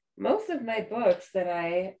 Most of my books that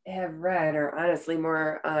I have read are honestly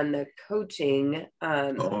more on the coaching.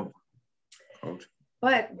 Coaching.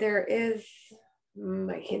 But there is,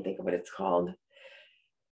 I can't think of what it's called.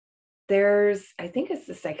 I think it's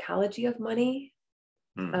The Psychology of Money.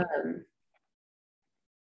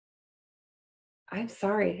 I'm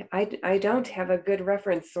sorry, I don't have a good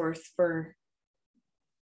reference source for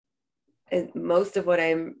it. Most of what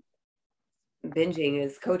I'm binging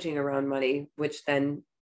is coaching around money, which then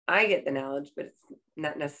I get the knowledge, but it's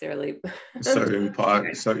not necessarily certain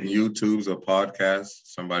YouTubes or podcasts,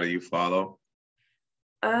 somebody you follow.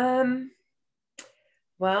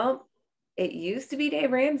 Well, it used to be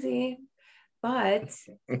Dave Ramsey, but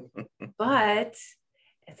it's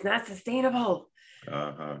not sustainable.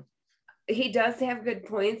 He does have good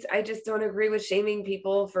points. I just don't agree with shaming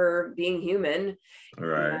people for being human.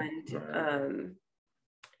 Right. And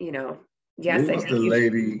yes. Who was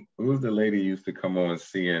the lady who used to come on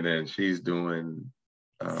CNN? She's doing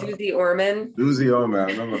Susie Orman. Susie Orman. I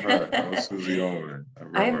remember her. That was Susie Orman.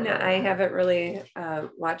 I haven't really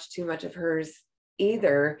watched too much of hers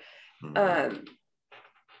either.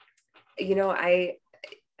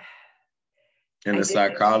 In the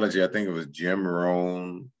psychology, I think it was Jim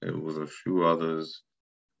Rohn. It was a few others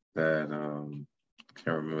that I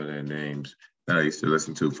can't remember their names, that I used to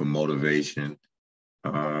listen to for motivation.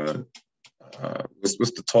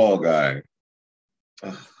 What's the tall guy?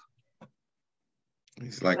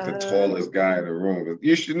 He's like the tallest guy in the room.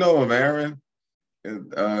 You should know him, Aaron.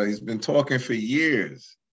 He's been talking for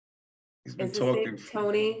years. He's been talking.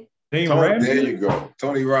 Tony? There you go.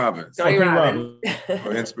 Tony Robbins. Tony Robbins.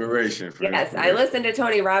 For inspiration. Yes, I listen to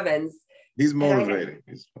Tony Robbins. He's motivating.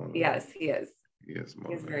 Yes, he is. He is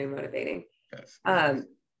motivating. He's very motivating. Yes.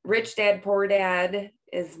 Rich Dad, Poor Dad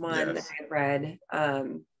is one that I've read.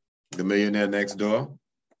 The Millionaire Next Door.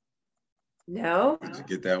 No. Did you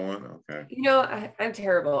get that one? Okay. You know, I'm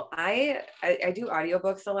terrible. I do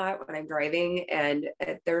audiobooks a lot when I'm driving, and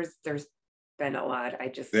there's been a lot. I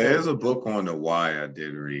just There don't. is a book on the why I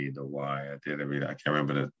did read. The why I did read. I can't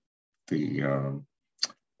remember the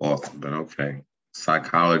author, but okay.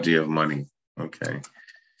 Psychology of Money. Okay.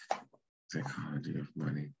 Psychology of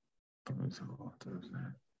Money.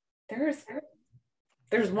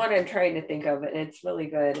 There's one I'm trying to think of, and it's really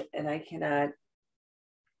good, and I cannot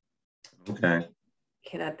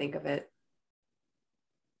think of it.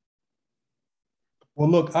 Well,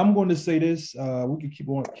 look, I'm going to say this. We can keep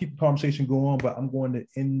the conversation going, but I'm going to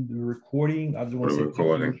end the recording. I just want to say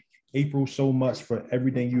thank you, April, so much for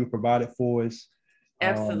everything you have provided for us.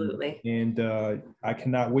 Absolutely. And I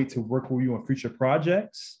cannot wait to work with you on future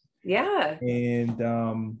projects. Yeah.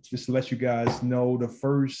 And just to let you guys know, the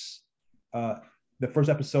first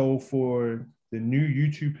episode for the new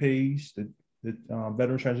YouTube page, the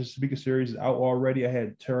Veteran Transition Speaker Series, is out already. I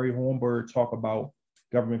had Terry Hornberg talk about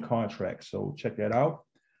government contracts, so check that out.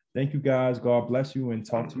 Thank you, guys. God bless you, and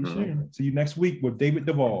talk to you soon. See you next week with David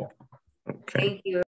Duvall. Okay. Thank you.